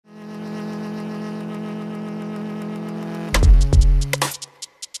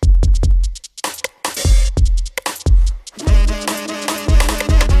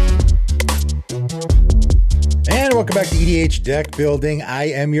back to EDH Deck Building. I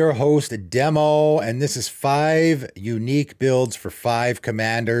am your host, Demo, and this is 5 unique builds for 5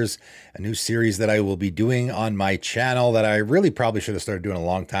 commanders, a new series that I will be doing on my channel that I really probably should have started doing a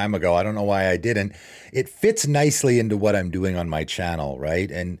long time ago. I don't know why I didn't. It fits nicely into what I'm doing on my channel,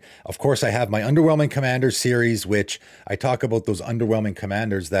 right? And of course, I have my Underwhelming Commanders series, which I talk about those underwhelming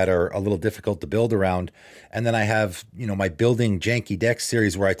commanders that are a little difficult to build around. And then I have, my Building Janky Decks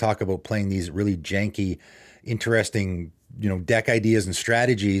series where I talk about playing these really janky, interesting, deck ideas and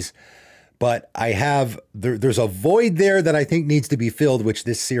strategies. But I have, there's a void there that I think needs to be filled, which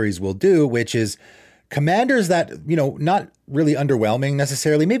this series will do, which is commanders that, not really underwhelming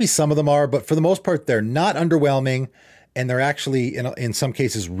necessarily. Maybe some of them are, but for the most part, they're not underwhelming. And they're actually, in some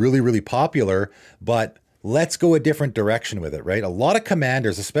cases, really, really popular. But let's go a different direction with it, right? A lot of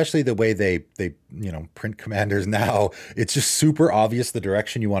commanders, especially the way they print commanders now, it's just super obvious the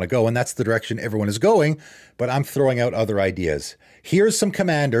direction you want to go. And that's the direction everyone is going. But I'm throwing out other ideas. Here's some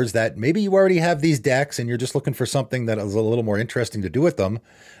commanders that maybe you already have these decks and you're just looking for something that is a little more interesting to do with them.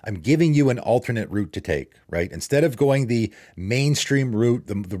 I'm giving you an alternate route to take, right? Instead of going the mainstream route,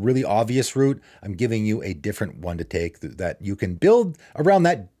 the really obvious route, I'm giving you a different one to take that you can build around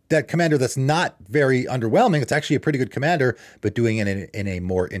that commander that's not very underwhelming. It's actually a pretty good commander, but doing it in a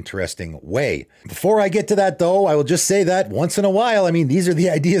more interesting way. Before I get to that, though, I will just say that once in a while, these are the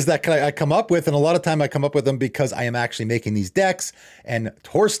ideas that I come up with, and a lot of time I come up with them because I am actually making these decks. And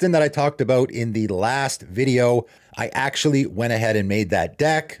Torsten that I talked about in the last video, I actually went ahead and made that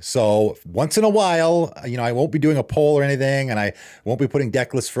deck. So once in a while, I won't be doing a poll or anything, and I won't be putting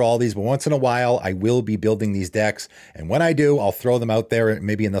deck lists for all these, but once in a while, I will be building these decks. And when I do, I'll throw them out there,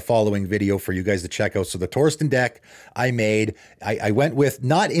 maybe in the following video for you guys to check out. So the Torsten deck I made, I went with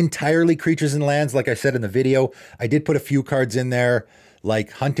not entirely creatures and lands, like I said in the video. I did put a few cards in there.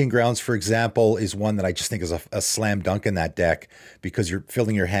 Like Hunting Grounds, for example, is one that I just think is a slam dunk in that deck because you're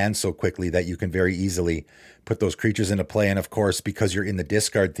filling your hand so quickly that you can very easily put those creatures into play. And of course, because you're in the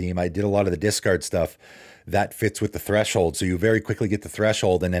discard theme, I did a lot of the discard stuff that fits with the threshold. So you very quickly get the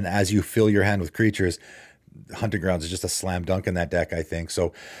threshold. And then as you fill your hand with creatures, Hunting Grounds is just a slam dunk in that deck, I think.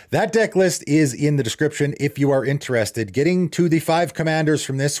 So that deck list is in the description if you are interested. Getting to the 5 commanders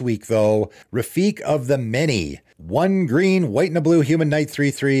from this week, though. Rafiq of the Many. 1 green, white and a blue human knight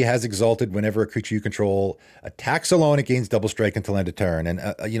 3/3 has exalted whenever a creature you control attacks alone. It gains double strike until end of turn. And,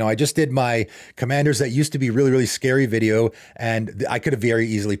 I just did my commanders that used to be really, really scary video, and I could have very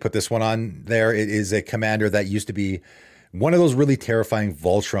easily put this one on there. It is a commander that used to be one of those really terrifying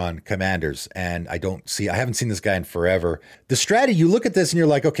Voltron commanders. And I haven't seen this guy in forever. The strategy, you look at this and you're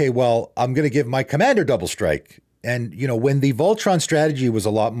like, okay, well, I'm going to give my commander double strike. And, when the Voltron strategy was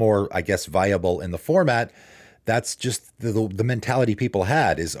a lot more, I guess, viable in the format, that's just the mentality people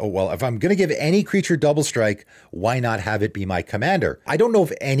had is, oh, well, if I'm going to give any creature double strike, why not have it be my commander? I don't know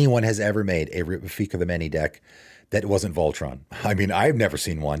if anyone has ever made a Rafiq of the Many deck that wasn't Voltron. I've never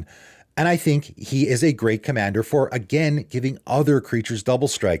seen one. And I think he is a great commander for, again, giving other creatures double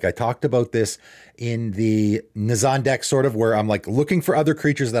strike. I talked about this in the Nizan deck, sort of, where I'm like looking for other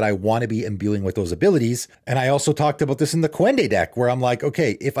creatures that I want to be imbuing with those abilities. And I also talked about this in the Quende deck, where I'm like,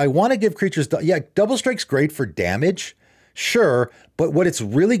 okay, if I want to give creatures, double strike's great for damage, sure, but what it's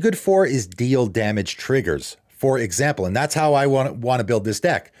really good for is deal damage triggers, for example. And that's how I want to build this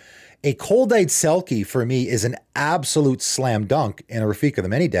deck. A Cold-Eyed Selkie, for me, is an absolute slam dunk in a Rafiq of the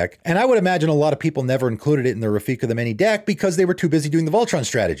Many deck. And I would imagine a lot of people never included it in the Rafiq of the Many deck because they were too busy doing the Voltron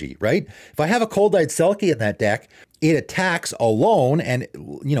strategy, right? If I have a Cold-Eyed Selkie in that deck, it attacks alone. And,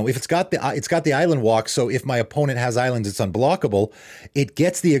 if it's got the island walk, so if my opponent has islands, it's unblockable. It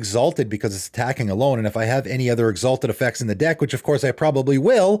gets the Exalted because it's attacking alone. And if I have any other Exalted effects in the deck, which of course I probably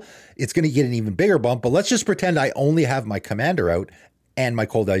will, it's going to get an even bigger bump. But let's just pretend I only have my commander out and my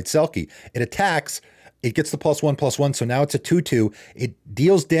Cold-Eyed Selkie. It attacks, it gets the +1/+1, so now it's a 2/2. It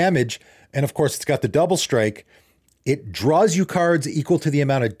deals damage, and of course it's got the double strike. It draws you cards equal to the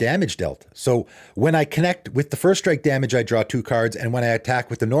amount of damage dealt. So when I connect with the first strike damage, I draw 2 cards, and when I attack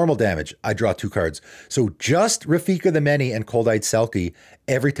with the normal damage, I draw 2 cards. So just Rafiq of the Many and Cold-Eyed Selkie,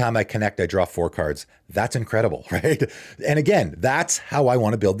 every time I connect, I draw 4 cards. That's incredible, right? And again, that's how I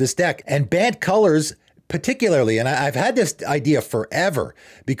want to build this deck. And Bant Colors particularly, and I've had this idea forever,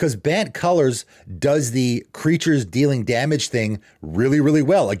 because Bant Colors does the creatures dealing damage thing really, really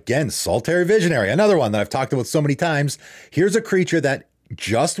well. Again, Solitary Visionary, another one that I've talked about so many times. Here's a creature that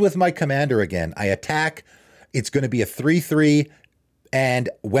just with my commander again, I attack, it's going to be a 3/3, and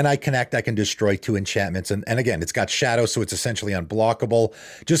when I connect, I can destroy 2 enchantments. And again, it's got shadow, so it's essentially unblockable.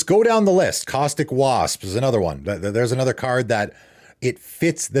 Just go down the list. Caustic Wasp is another one. There's another card that it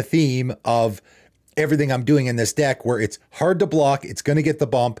fits the theme of everything I'm doing in this deck where it's hard to block, it's going to get the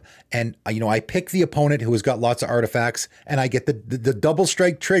bump, and I pick the opponent who has got lots of artifacts, and I get the double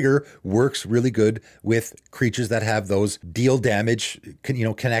strike trigger works really good with creatures that have those deal damage,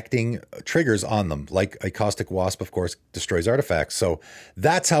 connecting triggers on them, like a Caustic Wasp, of course, destroys artifacts. So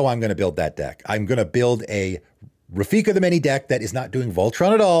that's how I'm going to build that deck. I'm going to build a Rafiq of the Many deck that is not doing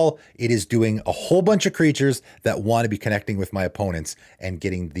Voltron at all. It is doing a whole bunch of creatures that want to be connecting with my opponents and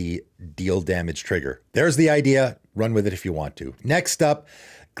getting the deal damage trigger. There's the idea. Run with it if you want to. Next up,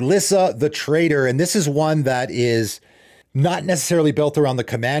 Glissa the Traitor. And this is one that is not necessarily built around the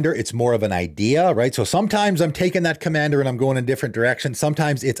commander. It's more of an idea, right? So sometimes I'm taking that commander and I'm going in a different direction.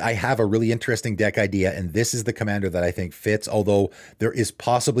 Sometimes it's I have a really interesting deck idea and this is the commander that I think fits, although there is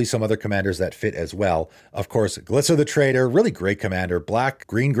possibly some other commanders that fit as well. Of course, Glissa the Traitor, really great commander. Black,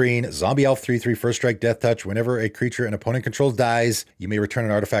 green, zombie elf 3/3, first strike, death touch. Whenever a creature an opponent controls dies, you may return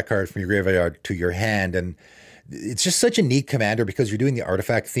an artifact card from your graveyard to your hand. And it's just such a neat commander because you're doing the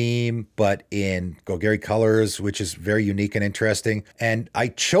artifact theme, but in Golgari colors, which is very unique and interesting. And I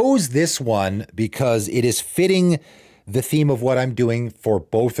chose this one because it is fitting the theme of what I'm doing for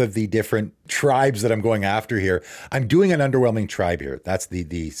both of the different tribes that I'm going after here. I'm doing an underwhelming tribe here. That's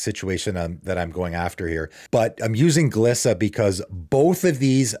the situation that I'm going after here. But I'm using Glissa because both of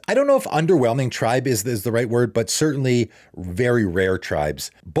these, I don't know if underwhelming tribe is the right word, but certainly very rare tribes.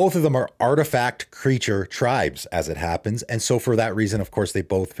 Both of them are artifact creature tribes as it happens. And so for that reason, of course, they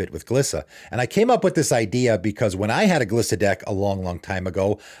both fit with Glissa. And I came up with this idea because when I had a Glissa deck a long time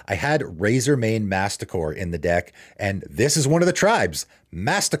ago, I had Razormane Masticore in the deck. And this is one of the tribes.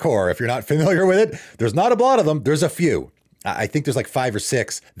 Masticore, if you're not familiar with it, there's not a lot of them. There's a few. I think there's like 5 or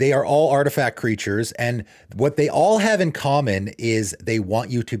 6. They are all artifact creatures. And what they all have in common is they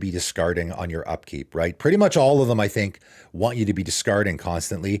want you to be discarding on your upkeep, right? Pretty much all of them, I think, want you to be discarding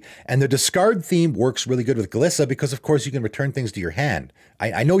constantly. And the discard theme works really good with Glissa because, of course, you can return things to your hand.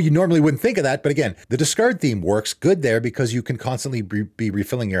 I know you normally wouldn't think of that, but again, the discard theme works good there because you can constantly be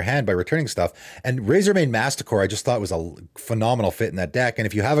refilling your hand by returning stuff. And Razormane Masticore, I just thought was a phenomenal fit in that deck. And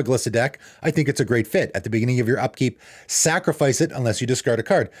if you have a Glissa deck, I think it's a great fit. At the beginning of your upkeep, sacrifice it unless you discard a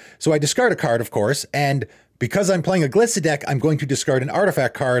card. So I discard a card, of course, and because I'm playing a Glissa deck, I'm going to discard an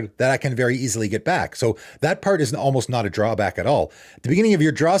artifact card that I can very easily get back. So that part is almost not a drawback at all. At the beginning of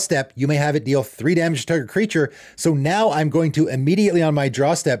your draw step, you may have it deal 3 damage to target creature. So now I'm going to immediately on my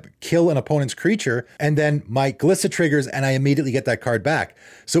draw step kill an opponent's creature, and then my Glissa triggers and I immediately get that card back.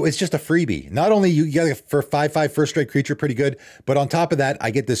 So it's just a freebie. Not only you get for 5/5 first strike creature, pretty good, but on top of that, I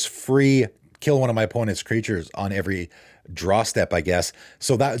get this free kill one of my opponent's creatures on every draw step, I guess.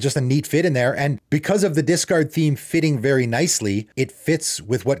 So that was just a neat fit in there. And because of the discard theme fitting very nicely, it fits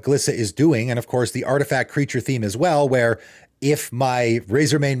with what Glissa is doing. And of course, the artifact creature theme as well, where if my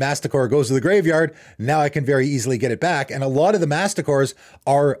Razormane Masticore goes to the graveyard, now I can very easily get it back. And a lot of the Masticores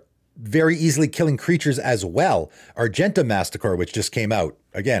are very easily killing creatures as well. Argentum Masticore, which just came out.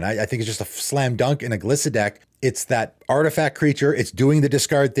 Again, I think it's just a slam dunk in a Glissa deck. It's that artifact creature. It's doing the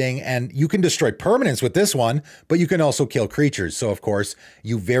discard thing, and you can destroy permanents with this one, but you can also kill creatures. So, of course,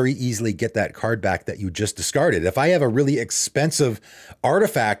 you very easily get that card back that you just discarded. If I have a really expensive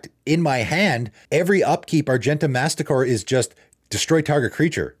artifact in my hand, every upkeep Argentum Masticore is just destroy target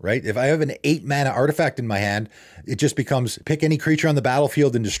creature, right? If I have an 8 mana artifact in my hand, it just becomes pick any creature on the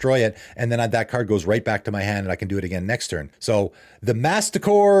battlefield and destroy it. And then that card goes right back to my hand and I can do it again next turn. So the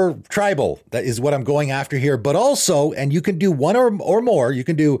Masticore Tribal, that is what I'm going after here. But also, and you can do one or more, you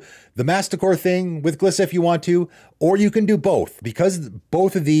can do the Masticore thing with Glissa if you want to, or you can do both. Because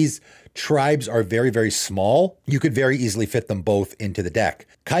both of these tribes are very small, you could very easily fit them both into the deck.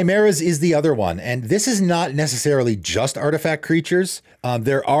 Chimeras is the other one, and this is not necessarily just artifact creatures.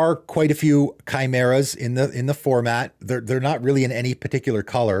 There are quite a few chimeras in the format. They're not really in any particular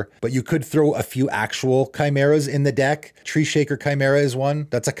color, but you could throw a few actual chimeras in the deck. Tree Shaker Chimera is one.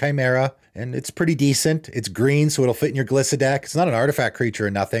 That's a chimera. And it's pretty decent. It's green, so it'll fit in your Glissa deck. It's not an artifact creature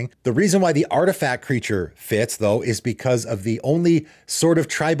or nothing. The reason why the artifact creature fits, though, is because of the only sort of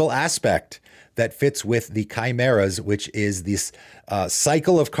tribal aspect that fits with the chimeras, which is this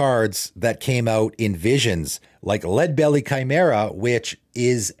cycle of cards that came out in Visions, like Leadbelly Chimera, which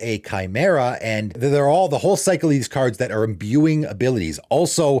is a chimera, and they're all the whole cycle of these cards that are imbuing abilities.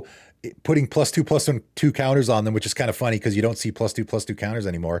 Also, putting +2/+2 counters on them, which is kind of funny because you don't see +2/+2 counters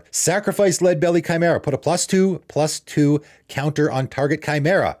anymore. Sacrifice Leadbelly Chimera. Put a +2/+2 counter on target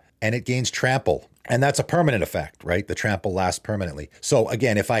Chimera, and it gains Trample. And that's a permanent effect, right? The trample lasts permanently. So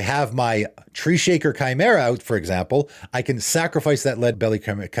again, if I have my Tree Shaker Chimera out, for example, I can sacrifice that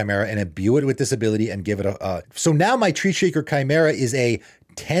Leadbelly Chimera and imbue it with this ability and give it a... So now my Tree Shaker Chimera is a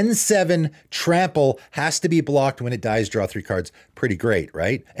 10-7 trample, has to be blocked when it dies, draw 3 cards. Pretty great,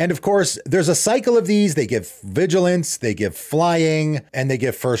 right? And of course, there's a cycle of these. They give vigilance, they give flying, and they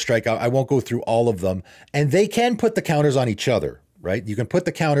give first strike. I won't go through all of them. And they can put the counters on each other, right? You can put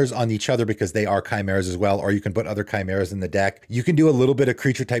the counters on each other because they are chimeras as well, or you can put other chimeras in the deck. You can do a little bit of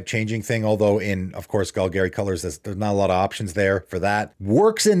creature type changing thing, although in, of course, Golgari colors, there's not a lot of options there for that.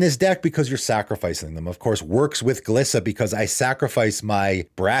 Works in this deck because you're sacrificing them. Of course, works with Glissa because I sacrifice my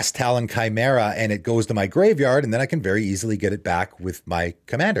Brass Talon Chimera and it goes to my graveyard, and then I can very easily get it back with my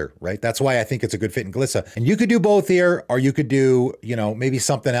commander, right? That's why I think it's a good fit in Glissa. And you could do both here, or you could do, you know, maybe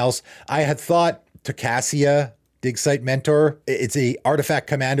something else. I had thought Tocasia, Dig Site Mentor, it's a artifact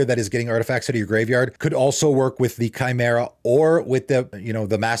commander that is getting artifacts out of your graveyard. Could also work with the Chimera or with the, you know,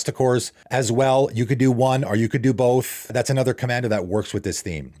 the Masticores as well. You could do one or you could do both. That's another commander that works with this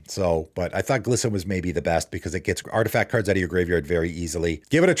theme. So, but I thought Glissa was maybe the best because it gets artifact cards out of your graveyard very easily.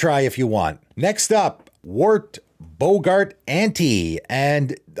 Give it a try if you want. Next up, Wort, Boggart, Auntie.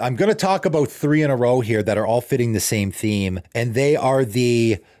 And I'm going to talk about 3 in a row here that are all fitting the same theme. And they are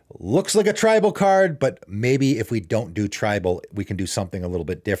the looks like a tribal card, but maybe if we don't do tribal, we can do something a little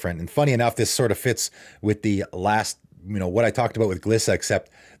bit different. And funny enough, this sort of fits with the last, you know, what I talked about with Glissa,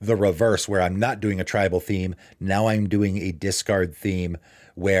 except the reverse, where I'm not doing a tribal theme. Now I'm doing a discard theme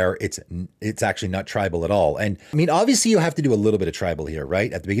where it's actually not tribal at all. And I mean, obviously you have to do a little bit of tribal here,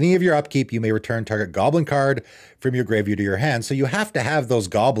 right? At the beginning of your upkeep, you may return target goblin card from your graveyard to your hand. So you have to have those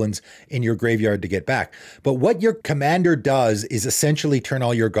goblins in your graveyard to get back. But what your commander does is essentially turn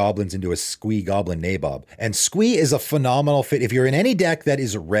all your goblins into a Squee Goblin Nabob. And Squee is a phenomenal fit. If you're in any deck that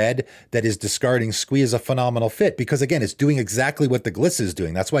is red, that is discarding, Squee is a phenomenal fit because again, it's doing exactly what the Glissa is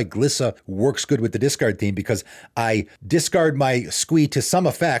doing. That's why Glissa works good with the discard theme, because I discard my Squee to some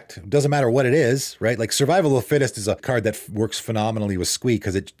effect, doesn't matter what it is, right? Like Survival of the Fittest is a card that works phenomenally with Squee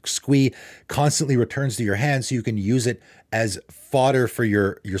because Squee constantly returns to your hand, so you can use it as fodder for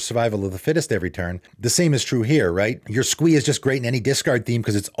your Survival of the Fittest every turn. The same is true here, right? Your Squee is just great in any discard theme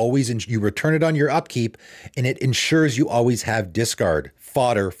because it's always you return it on your upkeep, and it ensures you always have discard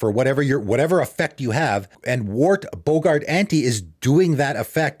fodder for whatever effect you have. And Wort, Boggart, Auntie is doing that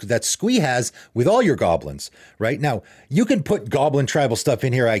effect that Squee has with all your goblins, right? Now, you can put goblin tribal stuff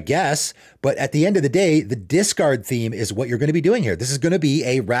in here, I guess, but at the end of the day, the discard theme is what you're going to be doing here. This is going to be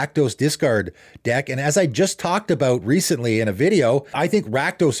a Rakdos discard deck. And as I just talked about recently in a video, I think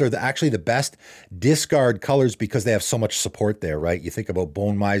Rakdos are actually the best discard colors because they have so much support there, right? You think about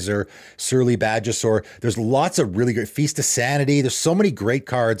Bone Miser, Surly Badgersaur. There's lots of really good Feast of Sanity. There's so many great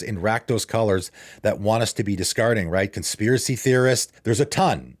cards in Rakdos colors that want us to be discarding, right? Conspiracy Theorist. There's a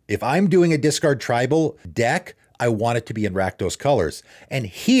ton. If I'm doing a discard tribal deck, I want it to be in Rakdos colors. And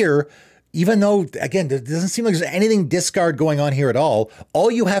here, even though, again, there doesn't seem like there's anything discard going on here at all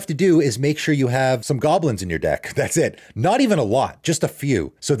you have to do is make sure you have some goblins in your deck. That's it. Not even a lot, just a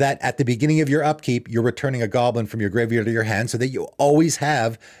few. So that at the beginning of your upkeep, you're returning a goblin from your graveyard to your hand so that you always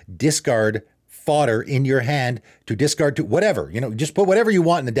have discard fodder in your hand to discard to whatever, you know, just put whatever you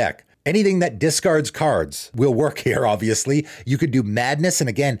want in the deck. Anything that discards cards will work here, obviously. You could do Madness, and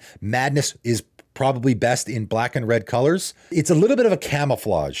again, Madness is probably best in black and red colors. It's a little bit of a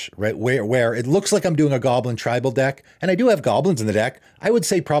camouflage, right? Where it looks like I'm doing a goblin tribal deck, and I do have goblins in the deck. I would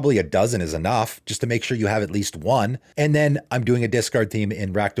say probably a dozen is enough just to make sure you have at least one. And then I'm doing a discard theme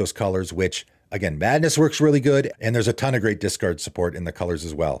in Rakdos colors, which again, Madness works really good, and there's a ton of great discard support in the colors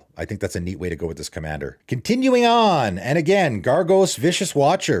as well. I think that's a neat way to go with this commander. Continuing on, and again, Gargos, Vicious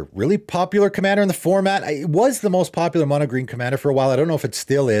Watcher, really popular commander in the format. It was the most popular mono green commander for a while. I don't know if it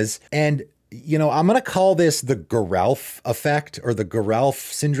still is. And you know, I'm going to call this the Geralf effect or the Geralf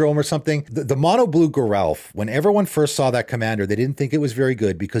syndrome or something. The mono blue Geralf, when everyone first saw that commander, they didn't think it was very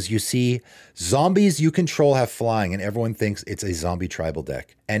good because you see zombies you control have flying and everyone thinks it's a zombie tribal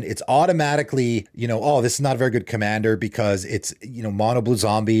deck. And it's automatically, you know, oh, this is not a very good commander because it's, you know, mono blue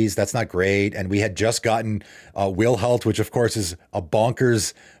zombies. That's not great. And we had just gotten Wilhult, which of course is a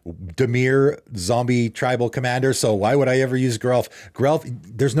bonkers Demir zombie tribal commander. So why would I ever use Geralf? Geralf,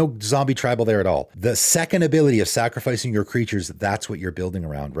 there's no zombie tribal there at all. The second ability of sacrificing your creatures, that's what you're building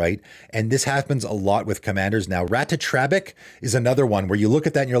around, right? And this happens a lot with commanders now. Ratatrabic is another one where you look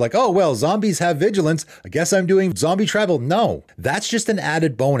at that and you're like, oh, well, zombies have vigilance. I guess I'm doing zombie tribal. No, that's just an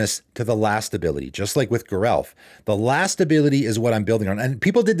added bonus to the last ability, just like with Geralf. The last ability is what I'm building on. And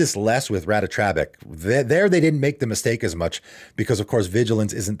people did this less with Ratatrabic. There they didn't make the mistake as much because, of course,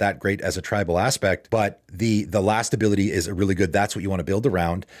 vigilance isn't that great as a tribal aspect, but the last ability is really good. That's what you want to build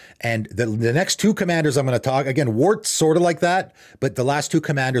around. And the next two commanders I'm going to talk, again, Wort sort of like that, but the last two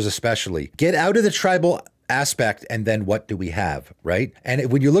commanders especially. Get out of the tribal aspect, and then what do we have, right?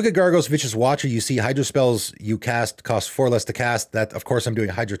 And when you look at Gargos Vicious Watcher, you see Hydra spells you cast cost 4 less to cast. That, of course, I'm doing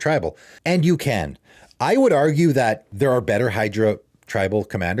Hydra Tribal. And you can. I would argue that there are better Hydra Tribal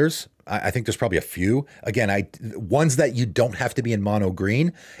commanders. I think there's probably a few. Again, ones that you don't have to be in mono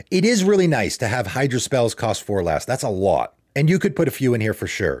green. It is really nice to have Hydra spells cost 4 less. That's a lot. And you could put a few in here for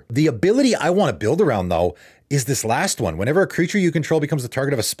sure. The ability I want to build around, though, is this last one. Whenever a creature you control becomes the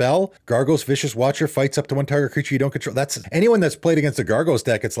target of a spell, Gargos Vicious Watcher fights up to one target creature you don't control. That's anyone that's played against a Gargos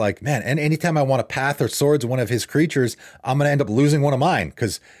deck, it's like, man, and anytime I want a Path or Swords one of his creatures, I'm going to end up losing one of mine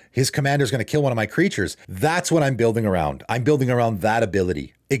because his commander is going to kill one of my creatures. That's what I'm building around. I'm building around that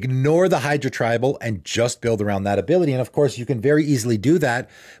ability. Ignore the Hydra Tribal and just build around that ability. And of course, you can very easily do that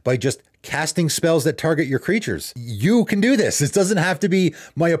by just casting spells that target your creatures. You can do this. This doesn't have to be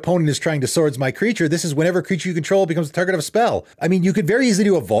my opponent is trying to swords my creature. This is whenever a creature you control becomes the target of a spell. I mean, you could very easily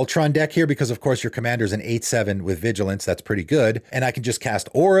do a Voltron deck here because, of course, your commander's an 8/7 with Vigilance. That's pretty good. And I can just cast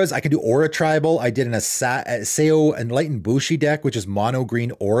auras. I can do Aura Tribal. I did an Seo Enlightened Bushi deck, which is mono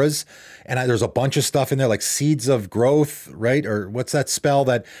green auras. And there's a bunch of stuff in there like Seeds of Growth, right? Or what's that spell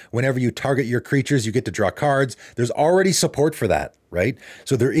that whenever you target your creatures, you get to draw cards? There's already support for that, right?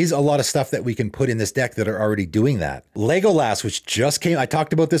 So there is a lot of stuff that we can put in this deck that are already doing that. Legolas, which just came, I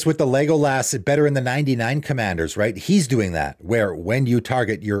talked about this with the Legolas, better in the 99 commanders, right? He's doing that, where when you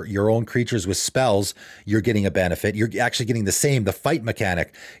target your own creatures with spells, you're getting a benefit. You're actually getting the fight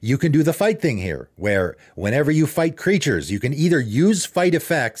mechanic. You can do the fight thing here, where whenever you fight creatures, you can either use fight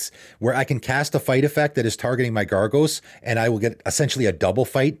effects, where I can cast a fight effect that is targeting my Gargos, and I will get essentially a double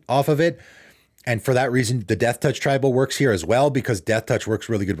fight off of it. And for that reason, the Death Touch Tribal works here as well, because Death Touch works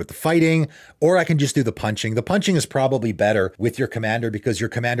really good with the fighting, or I can just do the punching. The punching is probably better with your commander because your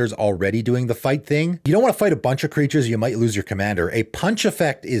commander's already doing the fight thing. You don't want to fight a bunch of creatures, you might lose your commander. A punch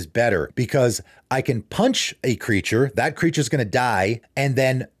effect is better because I can punch a creature, that creature's going to die, and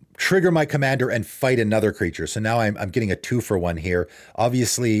then trigger my commander and fight another creature. So now I'm getting a 2-for-1 here.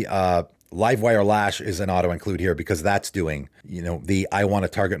 Obviously, Livewire Lash is an auto include here because that's doing, the I want to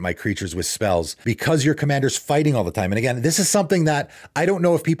target my creatures with spells because your commander's fighting all the time. And again, this is something that I don't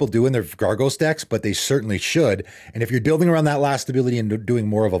know if people do in their Gargos decks, but they certainly should. And if you're building around that last ability and doing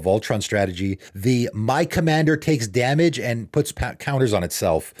more of a Voltron strategy, the my commander takes damage and puts counters on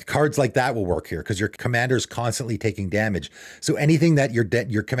itself. Cards like that will work here because your commander's constantly taking damage. So anything that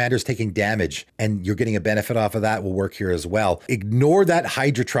your commander's taking damage and you're getting a benefit off of that will work here as well. Ignore that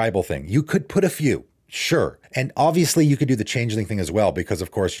Hydra Tribal thing. You could put a few, sure. And obviously you could do the changeling thing as well, because of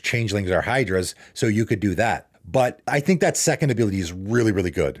course changelings are hydras, so you could do that. But I think that second ability is really,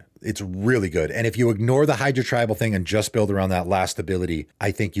 really good. It's really good. And if you ignore the Hydra Tribal thing and just build around that last ability, I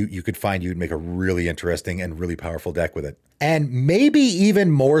think you could find you'd make a really interesting and really powerful deck with it. And maybe even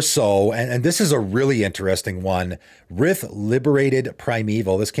more so, and this is a really interesting one, Rith Liberated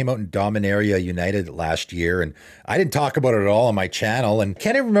Primeval. This came out in Dominaria United last year, and I didn't talk about it at all on my channel, and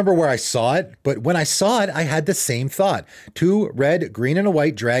can't even remember where I saw it, but when I saw it, I had the same thought. 2 red, green, and a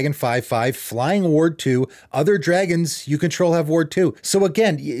white dragon 5/5, flying ward 2, other dragons you control have ward 2. So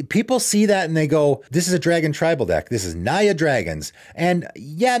again, people see that and they go, this is a dragon tribal deck. This is Naya dragons. And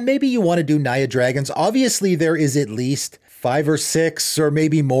yeah, maybe you want to do Naya dragons. Obviously, there is at least 5 or 6 or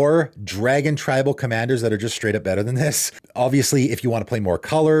maybe more dragon tribal commanders that are just straight up better than this. Obviously, if you want to play more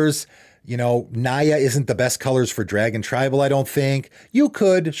colors, Naya isn't the best colors for dragon tribal, I don't think. You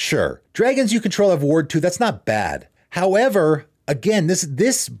could, sure. Dragons you control have ward 2. That's not bad. However, again,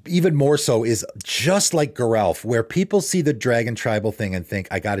 this even more so is just like Geralf, where people see the dragon tribal thing and think,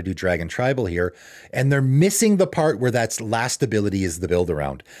 I got to do dragon tribal here. And they're missing the part where that last ability is the build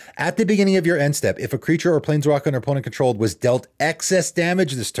around. At the beginning of your end step, if a creature or planeswalker an opponent controlled was dealt excess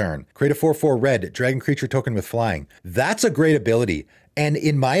damage this turn, create a 4/4 red dragon creature token with flying. That's a great ability. And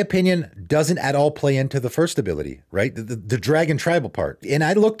in my opinion, doesn't at all play into the first ability, right? The dragon tribal part. And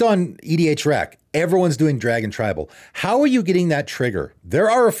I looked on EDH Rec. Everyone's doing dragon tribal. How are you getting that trigger?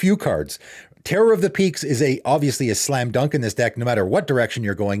 There are a few cards. Terror of the Peaks is obviously a slam dunk in this deck, no matter what direction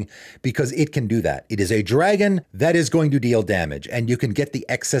you're going, because it can do that. It is a dragon that is going to deal damage, and you can get the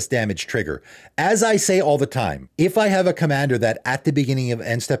excess damage trigger. As I say all the time, if I have a commander that at the beginning of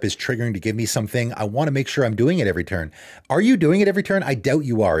end step is triggering to give me something, I want to make sure I'm doing it every turn. Are you doing it every turn? I doubt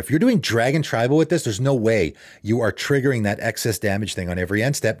you are. If you're doing dragon tribal with this, there's no way you are triggering that excess damage thing on every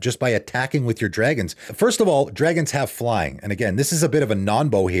end step just by attacking with your dragons. First of all, dragons have flying. And again, this is a bit of a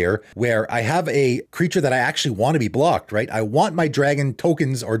non-bow here, where I have a creature that I actually want to be blocked, right? I want my dragon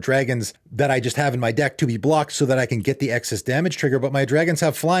tokens or dragons that I just have in my deck to be blocked so that I can get the excess damage trigger, but my dragons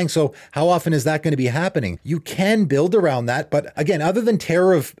have flying, so how often is that going to be happening? You can build around that, but again, other than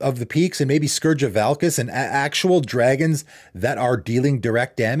Terror of the Peaks and maybe Scourge of Valkus and actual dragons that are dealing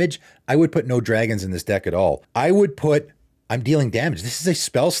direct damage, I would put no dragons in this deck at all. I would put I'm dealing damage. This is a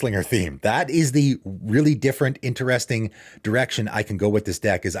spell slinger theme. That is the really different, interesting direction I can go with this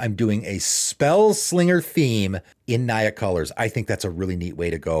deck is I'm doing a spell slinger theme in Naya colors. I think that's a really neat way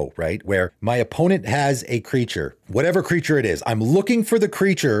to go, right? Where my opponent has a creature, whatever creature it is, I'm looking for the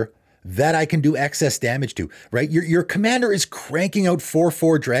creature that I can do excess damage to, right? Your commander is cranking out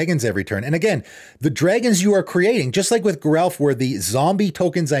 4/4 dragons every turn. And again, the dragons you are creating, just like with Geralf, where the zombie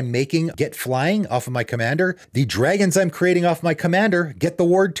tokens I'm making get flying off of my commander, the dragons I'm creating off my commander get the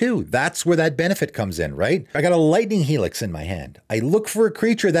ward too. That's where that benefit comes in, right? I got a lightning helix in my hand. I look for a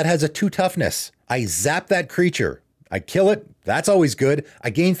creature that has a 2 toughness. I zap that creature. I kill it. That's always good.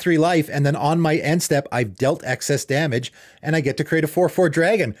 I gain 3 life, and then on my end step, I've dealt excess damage, and I get to create a 4/4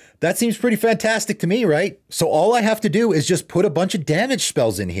 dragon. That seems pretty fantastic to me, right? So all I have to do is just put a bunch of damage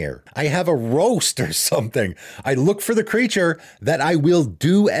spells in here. I have a roast or something. I look for the creature that I will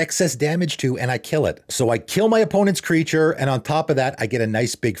do excess damage to, and I kill it. So I kill my opponent's creature, and on top of that, I get a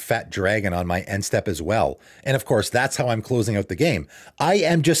nice big fat dragon on my end step as well. And of course, that's how I'm closing out the game. I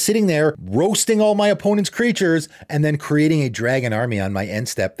am just sitting there roasting all my opponent's creatures, and then creating a dragon army on my end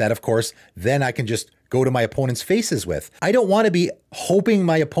step that, of course, then I can just go to my opponent's faces with. I don't want to be hoping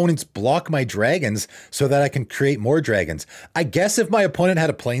my opponents block my dragons so that I can create more dragons. I guess if my opponent had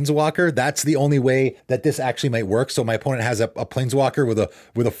a planeswalker, that's the only way that this actually might work. So my opponent has a planeswalker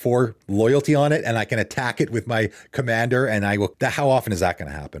with a 4 loyalty on it, and I can attack it with my commander, and I will. How often is that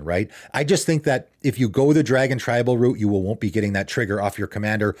going to happen, right? I just think that if you go the dragon tribal route, you won't be getting that trigger off your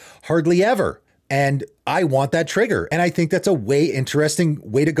commander hardly ever. And I want that trigger. And I think that's a interesting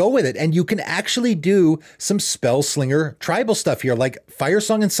way to go with it. And you can actually do some spell slinger tribal stuff here, like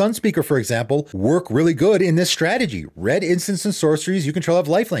Firesong and Sunspeaker, for example, work really good in this strategy. Red instants and sorceries, you control have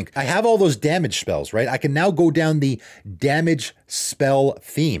lifelink. I have all those damage spells, right? I can now go down the damage spell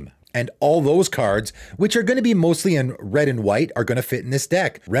theme. And all those cards, which are going to be mostly in red and white, are going to fit in this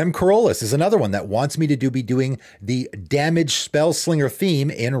deck. Rem Corollas is another one that wants me to be doing the damage spell slinger theme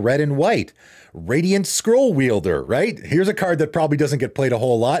in red and white. Radiant Scroll Wielder, right? Here's a card that probably doesn't get played a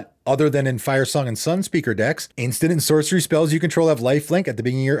whole lot other than in Firesong and Sunspeaker decks. Instant and sorcery spells you control have lifelink at the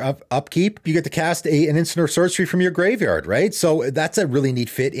beginning of your upkeep. You get to cast an instant or sorcery from your graveyard, right? So that's a really neat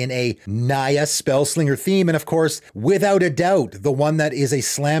fit in a Naya Spellslinger theme. And of course, without a doubt, the one that is a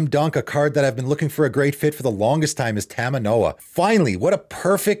slam dunk, a card that I've been looking for a great fit for the longest time is Tamanoa. Finally, what a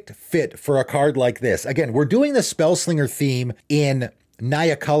perfect fit for a card like this. Again, we're doing the Spellslinger theme in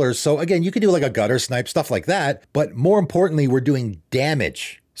Naya colors. So again, you could do like a gutter snipe, stuff like that. But more importantly, we're doing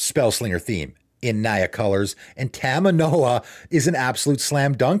damage Spellslinger theme in Naya colors, and Tamanoa is an absolute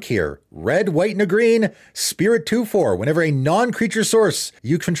slam dunk here. Red, white, and a green, Spirit 2/4. Whenever a non-creature source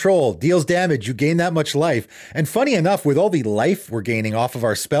you control deals damage, you gain that much life. And funny enough, with all the life we're gaining off of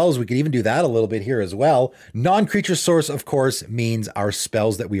our spells, we could even do that a little bit here as well. Non-creature source, of course, means our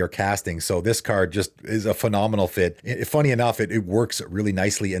spells that we are casting. So this card just is a phenomenal fit. Funny enough, it works really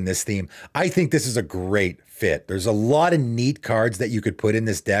nicely in this theme. I think this is a great fit. There's a lot of neat cards that you could put in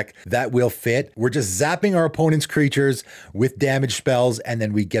this deck that will fit. We're just zapping our opponent's creatures with damage spells, and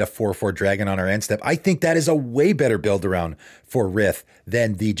then we get a 4/4 dragon on our end step. I think that is a way better build around for Rith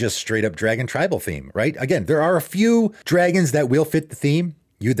than the just straight up dragon tribal theme, right? Again, there are a few dragons that will fit the theme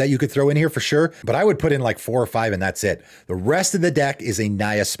that you could throw in here for sure, but I would put in like 4 or 5 and that's it. The rest of the deck is a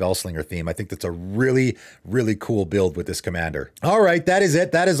Naya Spellslinger theme. I think that's a really, really cool build with this commander. All right, that is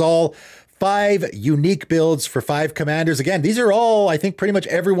it. That is all 5 unique builds for 5 commanders. Again, these are all, I think pretty much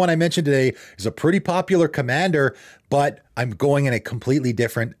everyone I mentioned today is a pretty popular commander, but I'm going in a completely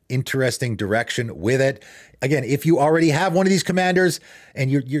different, interesting direction with it. Again, if you already have one of these commanders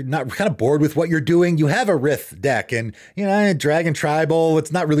and you're not kind of bored with what you're doing, you have a Rith deck and, you know, Dragon Tribal,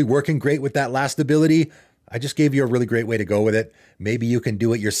 it's not really working great with that last ability. I just gave you a really great way to go with it. Maybe you can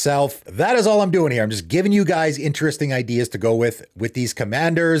do it yourself. That is all I'm doing here. I'm just giving you guys interesting ideas to go with these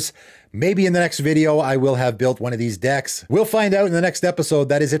commanders. Maybe in the next video, I will have built one of these decks. We'll find out in the next episode.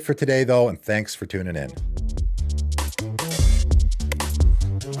 That is it for today, though, and thanks for tuning in.